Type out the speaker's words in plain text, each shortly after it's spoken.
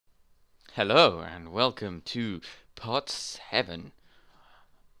Hello and welcome to part 7,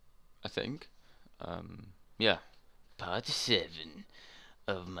 I think. Yeah, part 7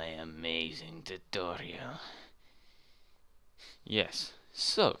 of my amazing tutorial. Yes,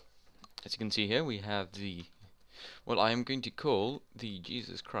 so, as you can see here, we have what I am going to call the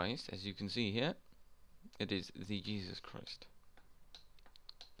Jesus Christ. As you can see here, it is the Jesus Christ.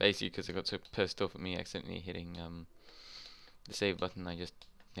 Basically, because I got so pissed off at me accidentally hitting the save button, I just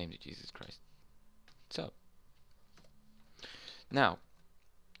named it Jesus Christ. So, now,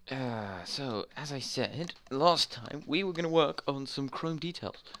 so, as I said, last time we were going to work on some chrome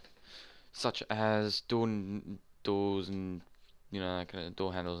details, such as doors and, that kind of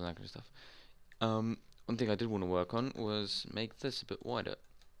door handles and that kind of stuff. One thing I did want to work on was make this a bit wider.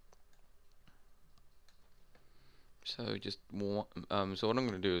 So so what I'm going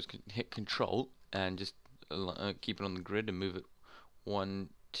to do is hit Control and just keep it on the grid and move it 1,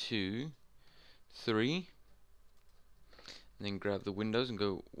 2, 3, and then grab the windows and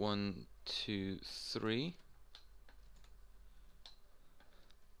go 1, 2, 3.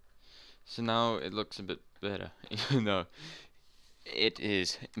 So now it looks a bit better, even though it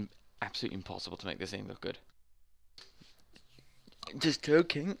is absolutely impossible to make this thing look good. Just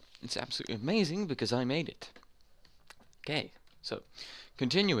joking, it's absolutely amazing because I made it. Okay, so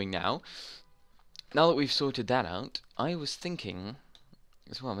continuing now that we've sorted that out, I was thinking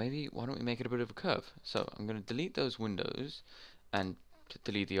as well, maybe why don't we make it a bit of a curve? So I'm going to delete those windows and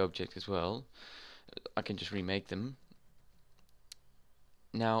delete the object as well. I can just remake them.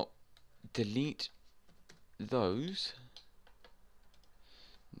 Now delete those.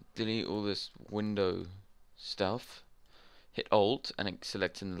 Delete all this window stuff. Hit Alt and it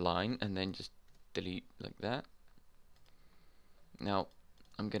selects in the line and then just delete like that. Now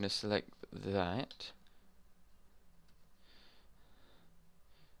I'm going to select that.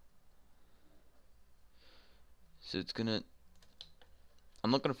 So it's gonna,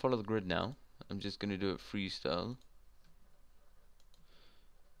 I'm not gonna follow the grid now. I'm just gonna do it freestyle.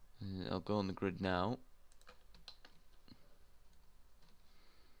 And I'll go on the grid now.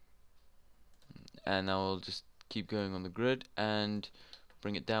 And now I'll just keep going on the grid and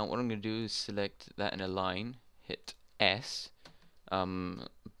bring it down. What I'm gonna do is select that in a line, hit S, and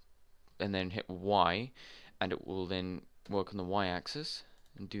then hit Y, and it will then work on the Y axis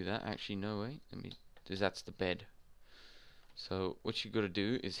and do that. Actually, no way. Because that's the bed. So what you got to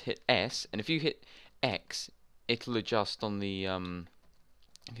do is hit S, and if you hit X, it'll adjust on the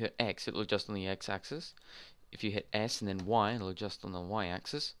if you hit X, it'll adjust on the X axis. If you hit S and then Y, it'll adjust on the Y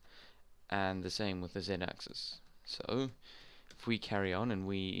axis, and the same with the Z axis. So if we carry on and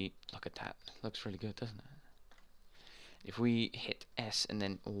we look at that, it looks really good, doesn't it? If we hit S and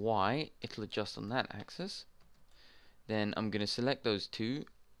then Y, it'll adjust on that axis. Then I'm going to select those two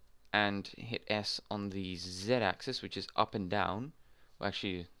and hit S on the Z axis, which is up and down. Well,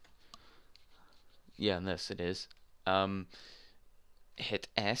 actually, yeah, on this it is. Hit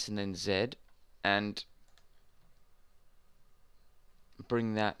S and then Z and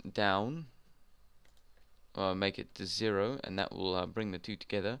bring that down, make it to 0, and that will bring the two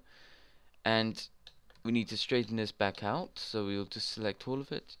together. And we need to straighten this back out, so we'll just select all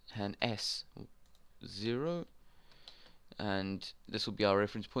of it and S 0, and this will be our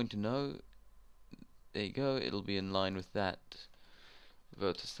reference point to know. There you go, it'll be in line with that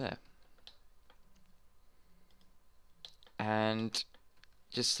vertex there. And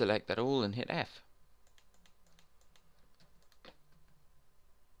just select that all and hit F.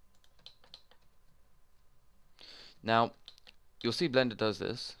 Now you'll see Blender does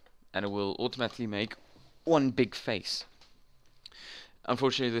this and it will automatically make one big face.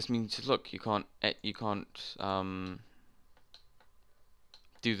 Unfortunately, this means, look, you can't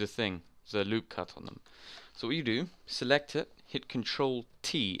do the loop cut on them. So what you do, select it, hit Control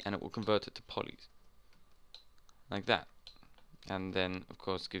T, and it will convert it to polys, like that. And then, of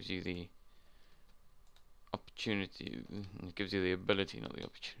course, gives you the opportunity, it gives you the ability, not the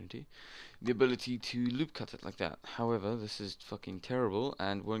opportunity, the ability to loop cut it like that. However, this is fucking terrible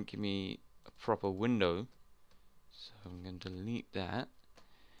and won't give me a proper window, so I'm going to delete that.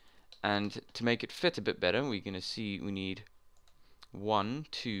 And to make it fit a bit better, we're going to see we need 1,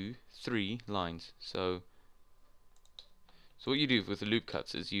 2, 3 lines. So what you do with the loop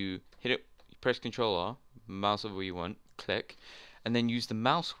cuts is you hit it, you press Control R, mouse over where you want, click, and then use the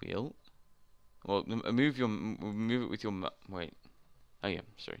mouse wheel. Well, move it with your wait. Oh yeah,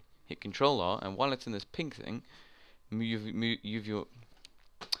 sorry. Hit Control R, and while it's in this pink thing, use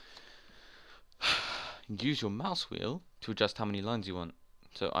your mouse wheel to adjust how many lines you want.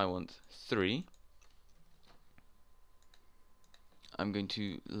 So I want 3. I'm going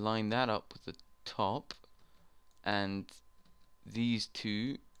to line that up with the top, and these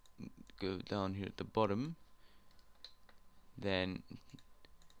two go down here at the bottom, then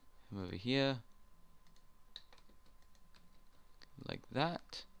come over here like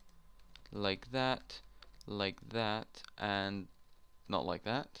that, like that, like that, and not like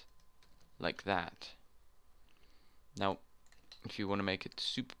that, like that. Now if you want to make it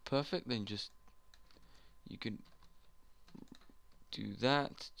super perfect, then just you can do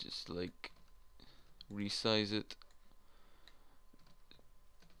that, just like resize it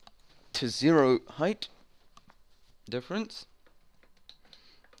to 0 height difference,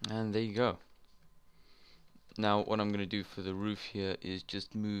 and there you go. Now what I'm going to do for the roof here is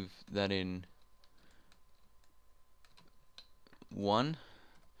just move that in 1,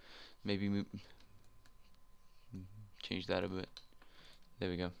 maybe change that a bit. There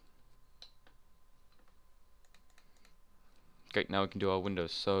we go. Great, now we can do our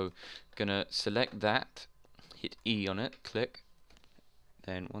windows. So gonna select that, hit E on it, click,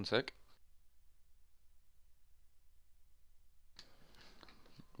 then one sec,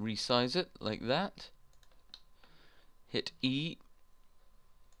 resize it like that, hit E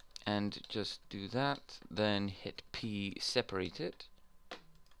and just do that, then hit P, separate it,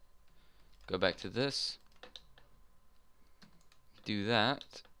 go back to this, do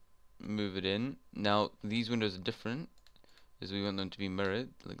that, move it in. Now these windows are different, as we want them to be mirrored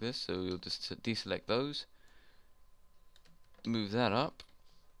like this, so we'll just deselect those, move that up,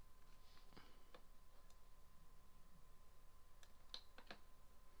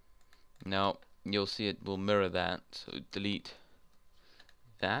 now you'll see it will mirror that, so delete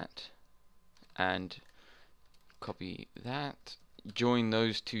that and copy that, join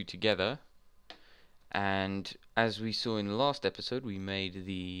those two together, and as we saw in the last episode, we made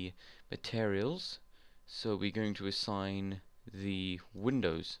the materials, so we're going to assign the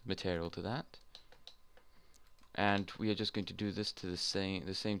Windows material to that, and we are just going to do this to the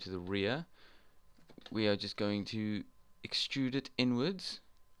same to the rear. We are just going to extrude it inwards,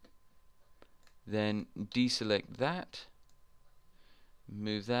 then deselect that,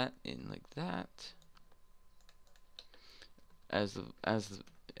 move that in like that, at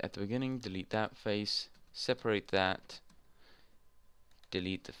the beginning, delete that face, separate that,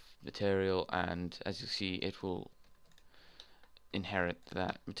 delete the material, and as you see, it will inherit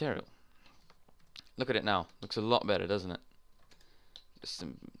that material. Look at it now, looks a lot better, doesn't it? Just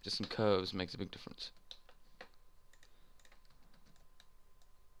some curves makes a big difference.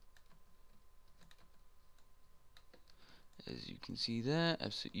 As you can see there,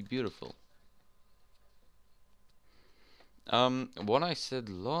 absolutely beautiful. What I said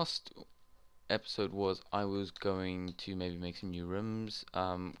last episode was I was going to maybe make some new rooms,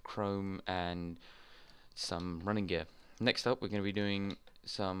 chrome and some running gear. Next up, we're going to be doing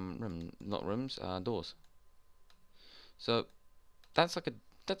some doors. So that's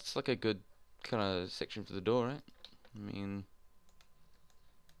like a good kind of section for the door, right? I mean,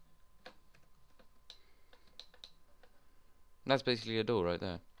 that's basically a door right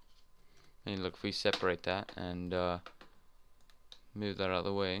there. And look, if we separate that and move that out of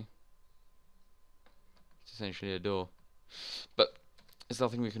the way, it's essentially a door. But there's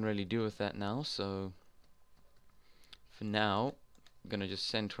nothing we can really do with that now, so for now I'm gonna just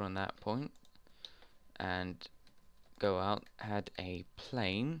center on that point and go out, add a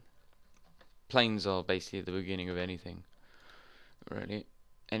plane. Planes are basically the beginning of anything, really.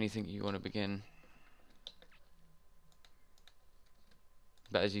 Anything you want to begin.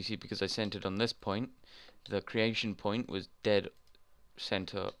 But as you see, because I centered on this point, the creation point was dead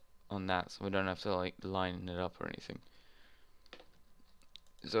center on that, so we don't have to like line it up or anything.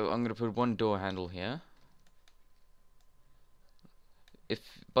 So I'm going to put one door handle here.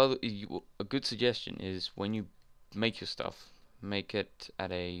 A good suggestion is when you make your stuff, make it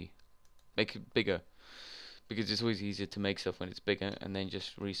bigger, because it's always easier to make stuff when it's bigger, and then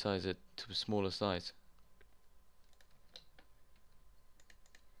just resize it to a smaller size.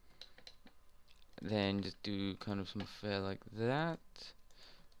 Then just do kind of some affair like that.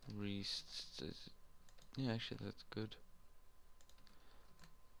 Yeah, actually that's good.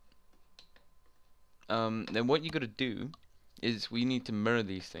 Then what you gotta do is we need to mirror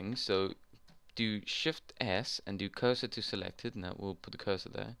these things. So do Shift S and do cursor to selected, and that will put the cursor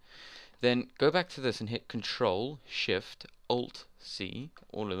there. Then go back to this and hit Control Shift Alt C,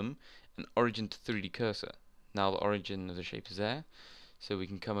 all of them, and origin to 3D cursor. Now the origin of the shape is there, so we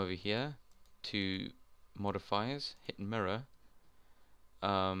can come over here to modifiers, hit mirror,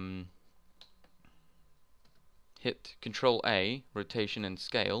 hit Control A, rotation and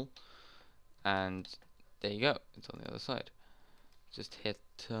scale, and there you go, it's on the other side. Just hit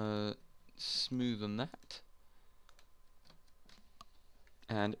smooth on that,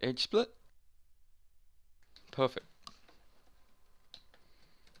 and edge split. Perfect.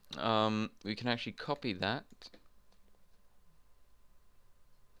 We can actually copy that.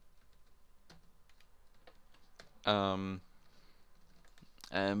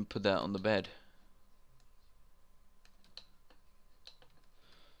 And put that on the bed.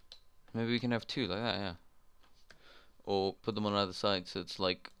 Maybe we can have two like that, yeah. Or put them on either side so it's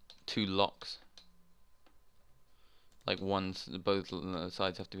like two locks. Like both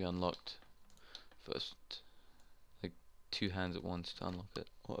sides have to be unlocked first. Like two hands at once to unlock it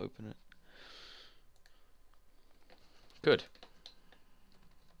or open it. Good.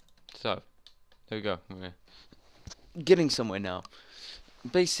 So, there we go. We're getting somewhere now.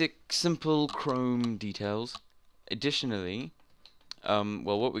 Basic, simple Chrome details. Additionally,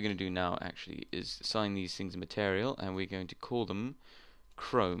 well, what we're going to do now actually is assign these things a material, and we're going to call them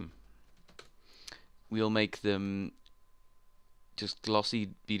Chrome. We'll make them just glossy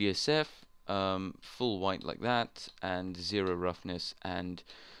BDSF, full white like that, and zero roughness. And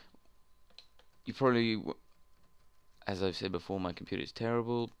you probably, as I've said before, my computer is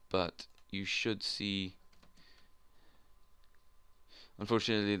terrible, but you should see.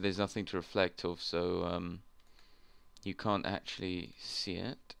 Unfortunately, there's nothing to reflect off, so you can't actually see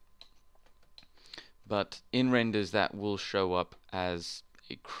it. But in renders, that will show up as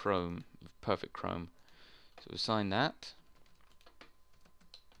a chrome, perfect chrome. So assign that.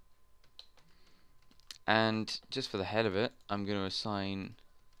 And just for the head of it, I'm going to assign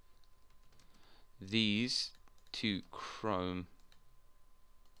these to chrome.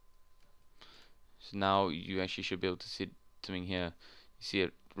 So now you actually should be able to see something here. You see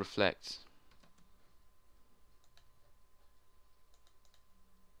it reflects.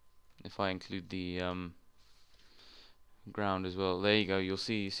 If I include the ground as well, there you go. You'll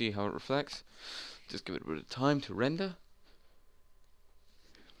see how it reflects. Just give it a bit of time to render.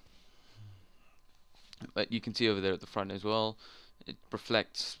 But you can see over there at the front as well, it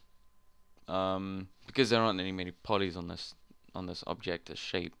reflects because there aren't many polys on this object, this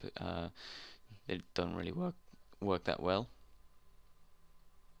shape. It doesn't really work that well.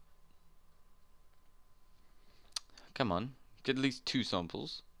 Come on, get at least 2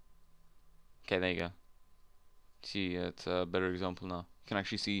 samples. Okay, there you go. See, it's a better example now. You can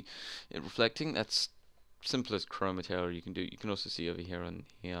actually see it reflecting. That's simplest chrome material you can do. You can also see over here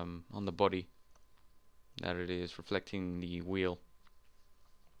on the body that it is reflecting the wheel.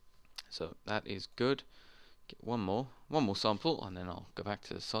 So that is good. Get one more sample, and then I'll go back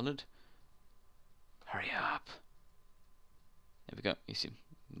to the solid. Hurry up. There we go. You see,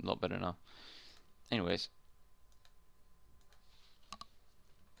 a lot better now. Anyways,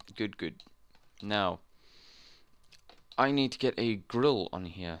 good. Now, I need to get a grill on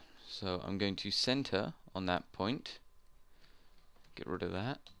here, so I'm going to center on that point. Get rid of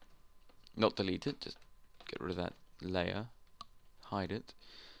that. Not delete it, just get rid of that layer. Hide it.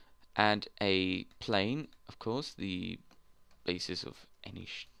 Add a plane, of course, the basis of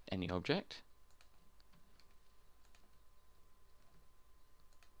any object.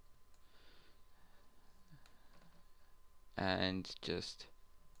 And just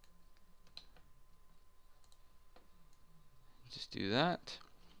do that.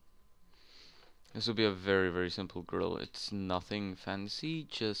 This will be a very simple grill. It's nothing fancy,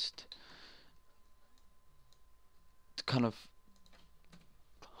 just to kind of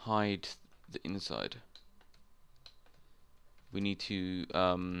hide the inside. We need to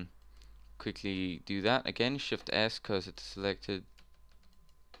quickly do that again. Shift S, cursor to selected,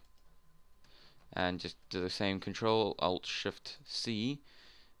 and just do the same. Control Alt Shift C,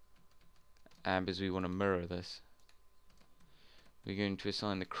 and because we want to mirror this, we're going to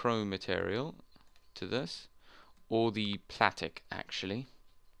assign the chrome material to this, or the plastic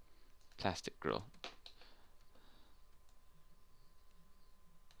grill,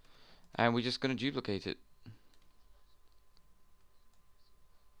 and we're just going to duplicate it.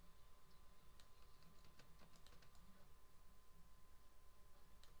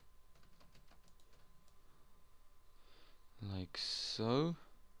 Like so.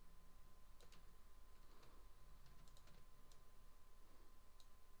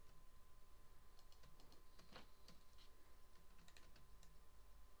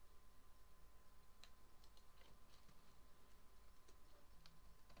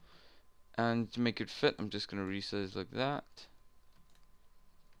 And to make it fit, I'm just going to resize like that.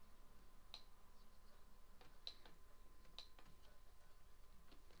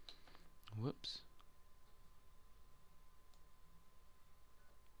 Whoops.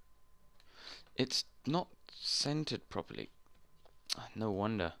 It's not centered properly. No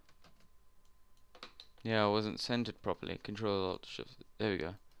wonder. Yeah, it wasn't centered properly. Control Alt Shift. There we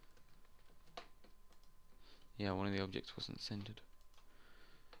go. Yeah, one of the objects wasn't centered.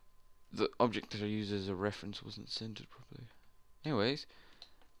 The object that I used as a reference wasn't centered properly. Anyways,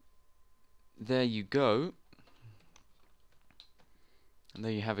 there you go. And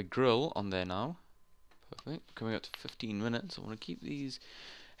there you have a grill on there now. Perfect. Coming up to 15 minutes. I want to keep these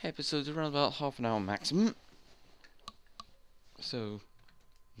episodes around about half an hour maximum. So,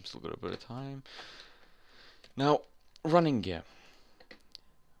 I've still got a bit of time. Now, running gear.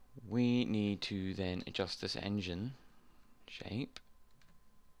 We need to then adjust this engine shape.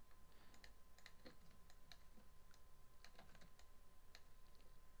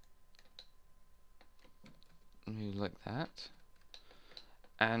 Maybe like that.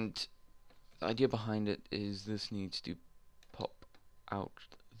 And the idea behind it is this needs to pop out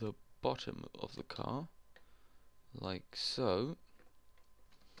the bottom of the car, like so.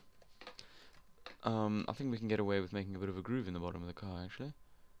 I think we can get away with making a bit of a groove in the bottom of the car, actually.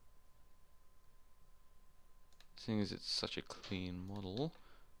 Seeing as it's such a clean model.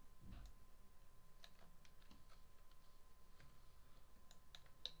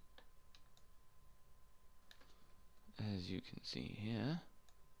 As you can see here.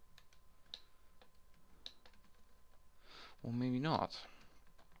 Or maybe not.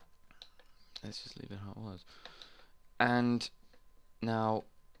 Let's just leave it how it was. And now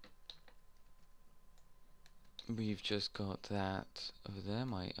we've just got that over there,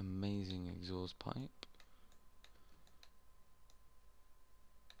 my amazing exhaust pipe.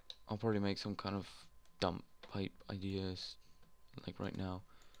 I'll probably make some kind of dump pipe ideas like right now.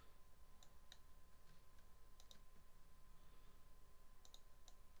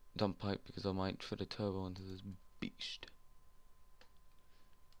 Dump pipe because I might fit a turbo into this beast.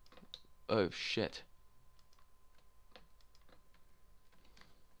 Oh shit.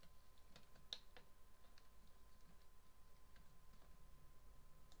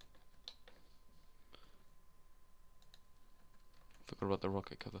 Forgot about the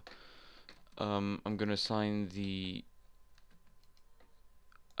rocket cover. I'm gonna assign the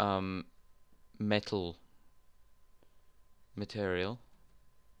metal material.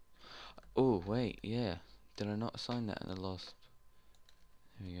 Oh wait, yeah. Did I not assign that in the last?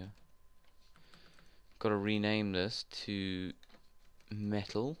 There we go. Gotta rename this to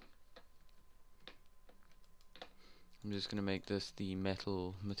metal. I'm just gonna make this the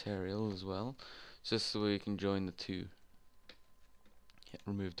metal material as well, just so we can join the two. Hit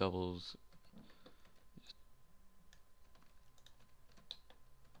remove doubles.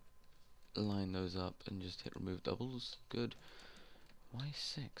 Line those up and just hit remove doubles. Good. Why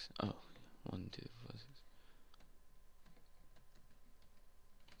 6? Oh, 1, 2, 4, 6.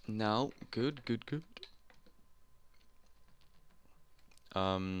 Now, good.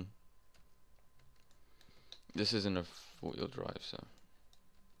 This isn't a 4-wheel drive, so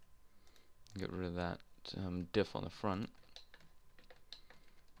get rid of that diff on the front.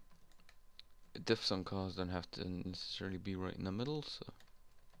 Diffs on cars don't have to necessarily be right in the middle, so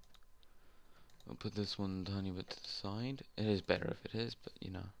I'll put this one a tiny bit to the side. It is better if it is, but you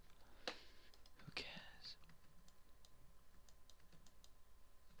know, who cares?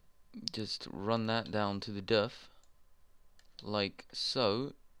 Just run that down to the diff, like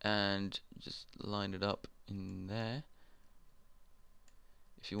so, and just line it up in there.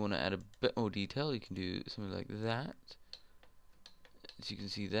 If you want to add a bit more detail, you can do something like that, as you can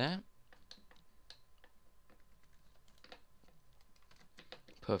see there.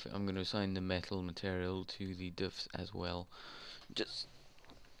 Perfect. I'm going to assign the metal material to the diffs as well. Just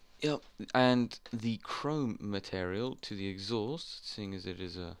yep, and the chrome material to the exhaust, seeing as it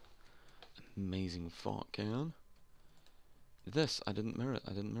is a amazing fart can. This I didn't mirror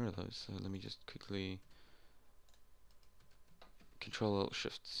those, so let me just quickly Control Alt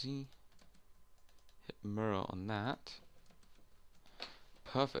Shift C, hit mirror on that.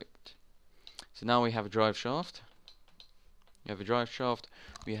 Perfect. So now we have a drive shaft. We have a drive shaft,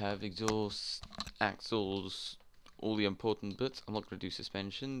 we have exhaust, axles, all the important bits. I'm not going to do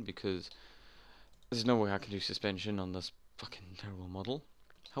suspension because there's no way I can do suspension on this fucking terrible model.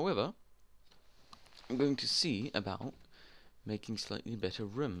 However, I'm going to see about making slightly better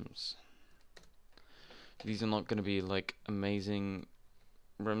rims. These are not going to be like amazing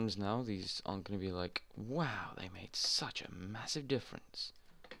rims now. These aren't going to be like, wow, they made such a massive difference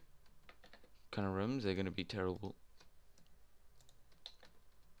kind of rims. They're going to be terrible.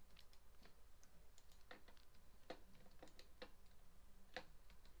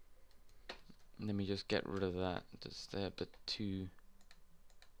 Let me just get rid of that. Just they're a bit too.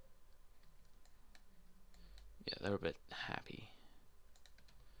 Yeah, they're a bit happy.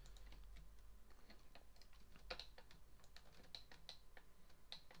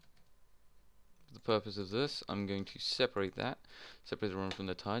 purpose of this, I'm going to separate the rim from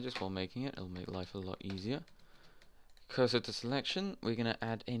the tire just while making it. It'll make life a lot easier. Cursor to selection, we're going to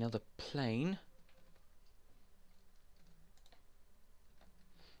add another plane.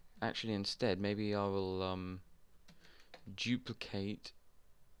 Actually, instead, maybe I will duplicate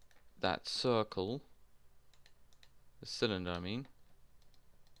that circle, the cylinder I mean,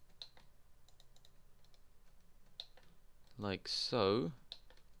 like so.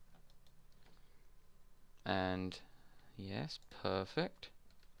 And yes, perfect.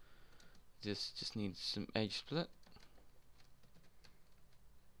 This just needs some edge split.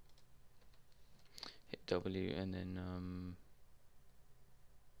 Hit W and then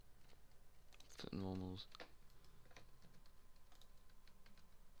flip normals.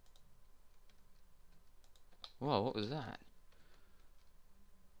 Whoa, what was that?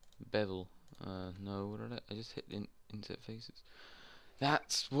 Bevel. No, what did I just hit insert faces.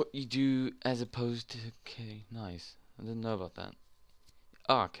 That's what you do as opposed to... Okay, nice. I didn't know about that.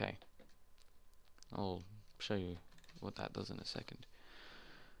 Oh, okay. I'll show you what that does in a second.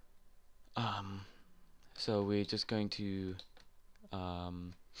 So we're just going to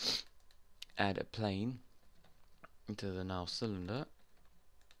add a plane into the now cylinder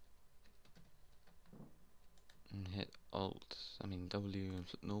and hit W and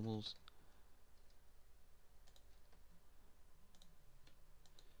flip normals.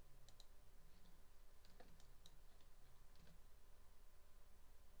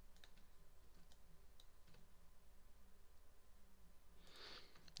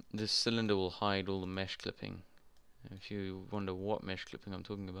 This cylinder will hide all the mesh clipping. If you wonder what mesh clipping I'm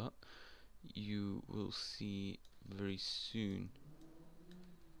talking about, you will see very soon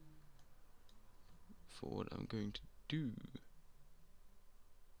for what I'm going to do.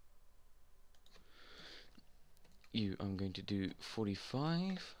 I'm going to do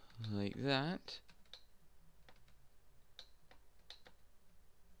 45 like that.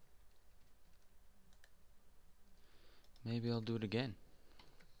 Maybe I'll do it again.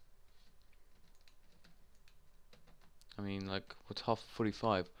 I mean, like, what's half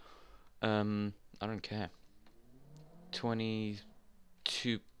 45? I don't care.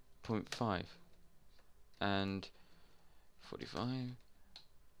 22.5 and 45.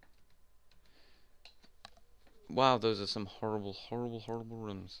 Wow, those are some horrible, horrible, horrible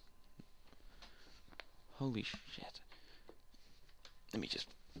rims. Holy shit. Let me just...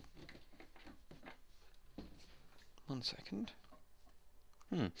 1 second.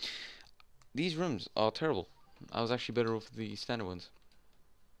 These rims are terrible. I was actually better off with the standard ones.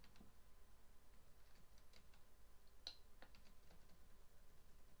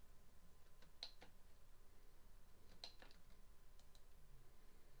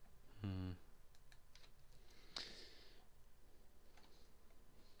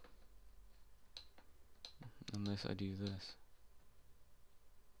 Unless I do this.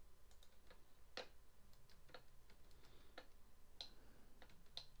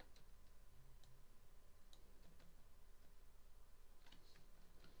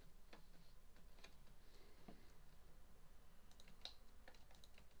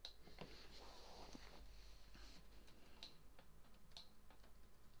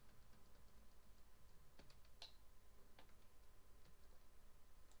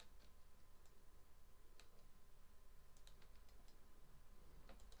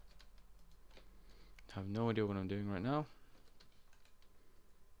 I have no idea what I'm doing right now.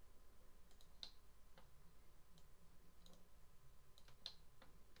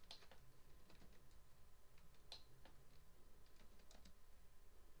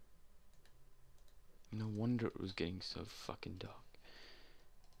 No wonder it was getting so fucking dark.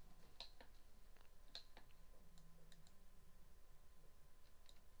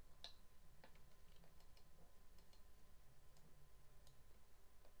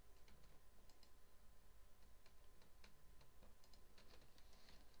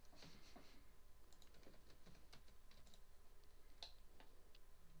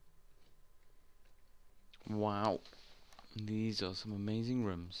 Wow, these are some amazing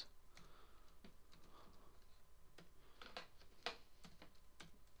rims.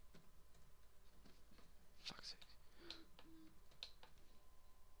 Fuck's sake.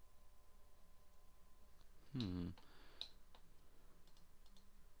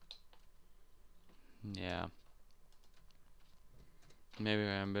 Yeah. Maybe I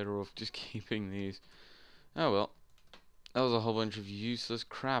am better off just keeping these. Oh well. That was a whole bunch of useless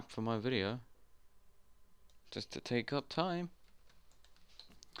crap for my video. Just to take up time.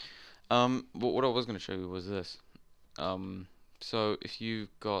 But what I was going to show you was this. So if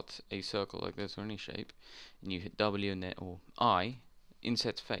you've got a circle like this or any shape, and you hit W and then or I,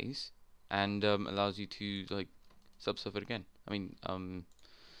 inset face, and allows you to like subsurf it again. I mean,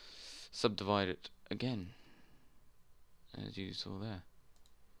 subdivide it again, as you saw there.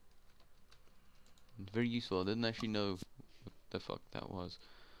 Very useful. I didn't actually know what the fuck that was.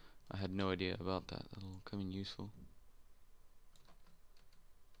 I had no idea about that. That'll come in useful.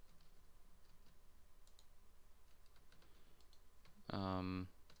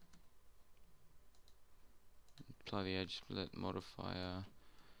 Apply the edge split modifier.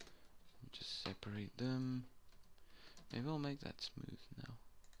 Just separate them. Maybe I'll make that smooth now.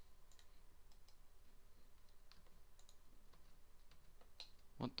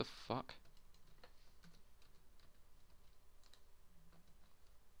 What the fuck?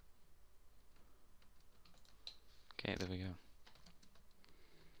 Okay, there we go.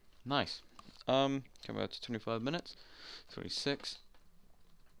 Nice. Come out to 25 minutes. 36.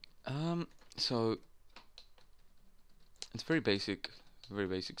 So it's very basic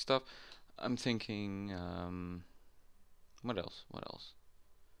stuff. I'm thinking, what else? What else?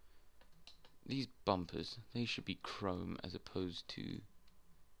 These bumpers, they should be chrome as opposed to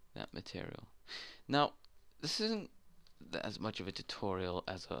that material. Now, this isn't as much of a tutorial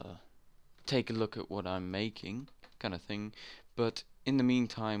as a take a look at what I'm making kind of thing, but in the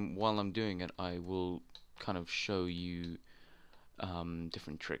meantime, while I'm doing it, I will kind of show you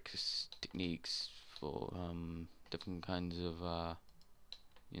different tricks, techniques for different kinds of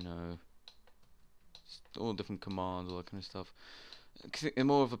you know, all different commands, all that kind of stuff. It's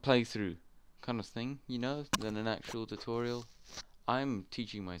more of a playthrough kind of thing, you know, than an actual tutorial. I'm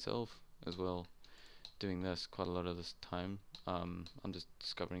teaching myself as well, doing this quite a lot of this time. I'm just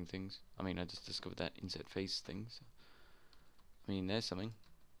discovering things. I mean, I just discovered that inset face thing. So, I mean, there's something.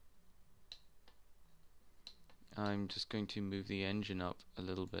 I'm just going to move the engine up a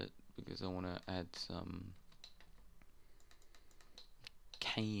little bit because I want to add some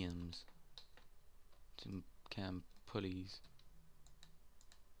cams, some cam pulleys.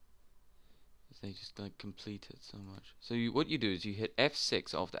 They just like complete it so much. So what you do is you hit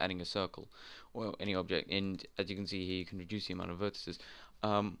F6 after adding a circle or any object, and as you can see here, you can reduce the amount of vertices.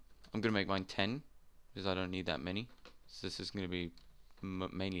 I'm gonna make mine 10 because I don't need that many. So this is gonna be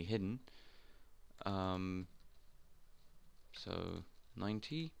mainly hidden. So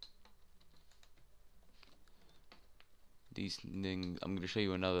 90. These things. I'm gonna show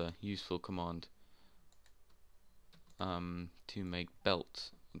you another useful command. To make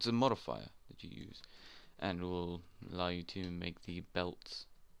belts. It's a modifier that you use, and will allow you to make the belts.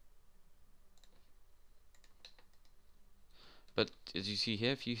 But as you see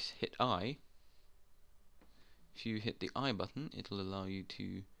here, if you hit I, if you hit the I button, it'll allow you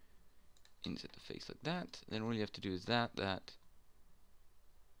to insert the face like that. Then all you have to do is that,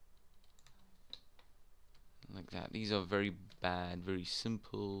 like that. These are very bad, very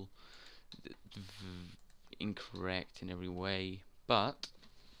simple, incorrect in every way, but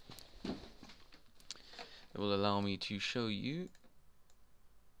it will allow me to show you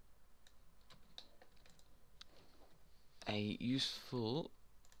a useful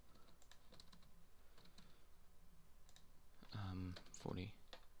 40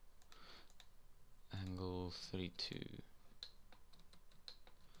 angle 32.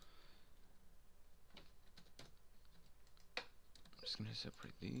 I'm just gonna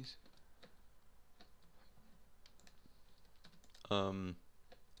separate these. Okay,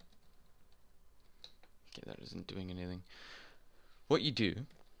 that isn't doing anything. What you do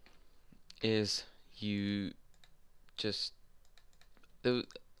is you just there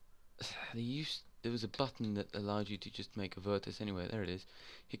was a button that allowed you to just make a vertex anywhere. There it is.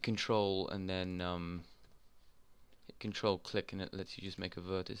 Hit Control and then hit Control click, and it lets you just make a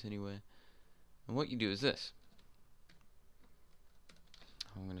vertex anywhere. And what you do is this.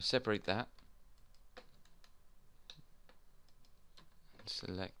 I'm going to separate that and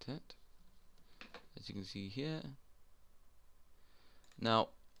select it, as you can see here. Now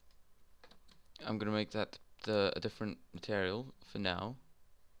I'm going to make that a different material for now,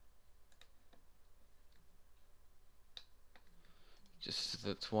 just so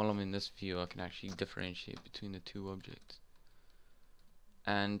that while I'm in this view I can actually differentiate between the two objects.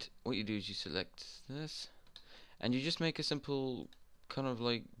 And what you do is you select this and you just make a simple kind of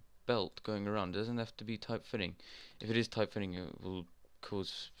like belt going around. It doesn't have to be tight fitting. If it is tight fitting, it will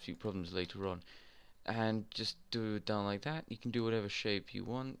cause a few problems later on. And just do it down like that. You can do whatever shape you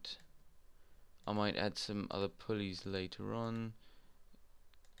want. I might add some other pulleys later on.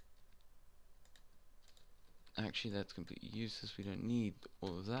 Actually, that's completely useless. We don't need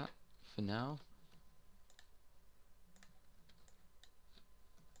all of that for now.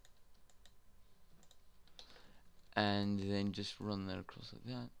 And then just run that across like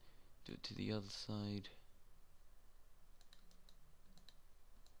that. Do it to the other side.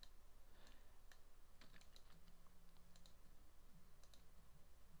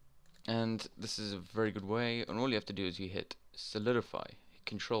 And this is a very good way, and all you have to do is you hit solidify,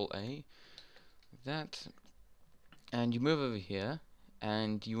 Control A, like that, and you move over here,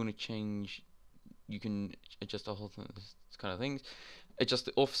 and you want to change, you can adjust the whole thing, this kind of things. Adjust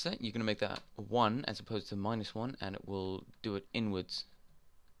the offset, you're going to make that 1 as opposed to -1, and it will do it inwards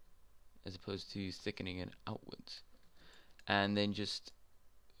as opposed to thickening it outwards. And then just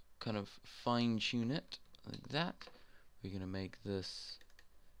kind of fine tune it like that. We're going to make this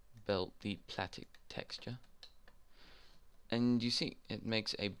belt the platic texture, and you see it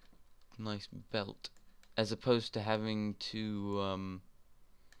makes a nice belt as opposed to having to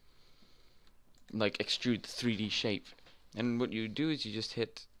like extrude the 3D shape. And what you do is you just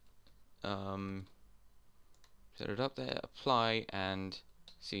hit set it up there, apply, and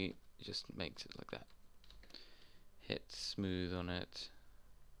see it just makes it like that. Hit smooth on it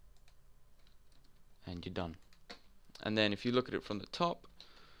and you're done. And then if you look at it from the top,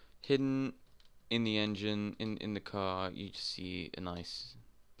 hidden in the engine, in the car, you just see a nice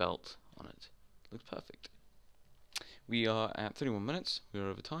belt on it. Looks perfect. We are at 31 minutes, we are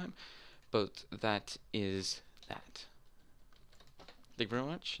over time, but that is that. Thank you very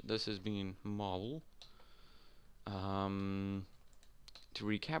much. This has been Marvel. To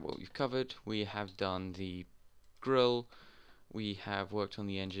recap what we've covered, we have done the grill, we have worked on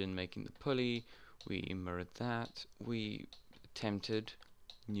the engine making the pulley, we mirrored that, we attempted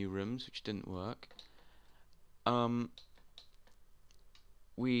new rims which didn't work.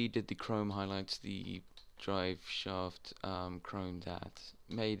 We did the chrome highlights, the drive shaft chrome that,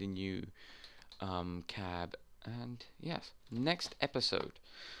 made a new cab, and yes, next episode.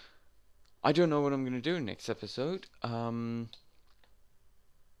 I don't know what I'm going to do next episode.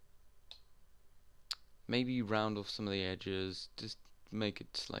 Maybe round off some of the edges, just make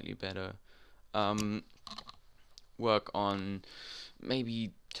it slightly better. Work on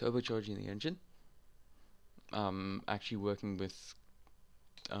maybe turbocharging the engine. Actually working with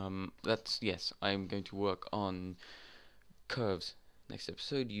yes, I'm going to work on curves next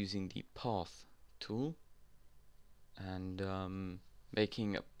episode using the path tool, and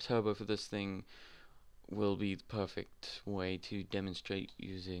making a turbo for this thing will be the perfect way to demonstrate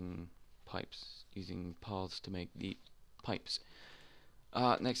using pipes, using paths to make the pipes.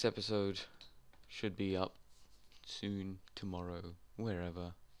 Next episode should be up soon, tomorrow,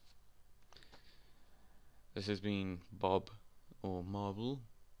 wherever. This has been Bob or Marble.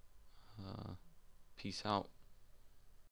 Peace out.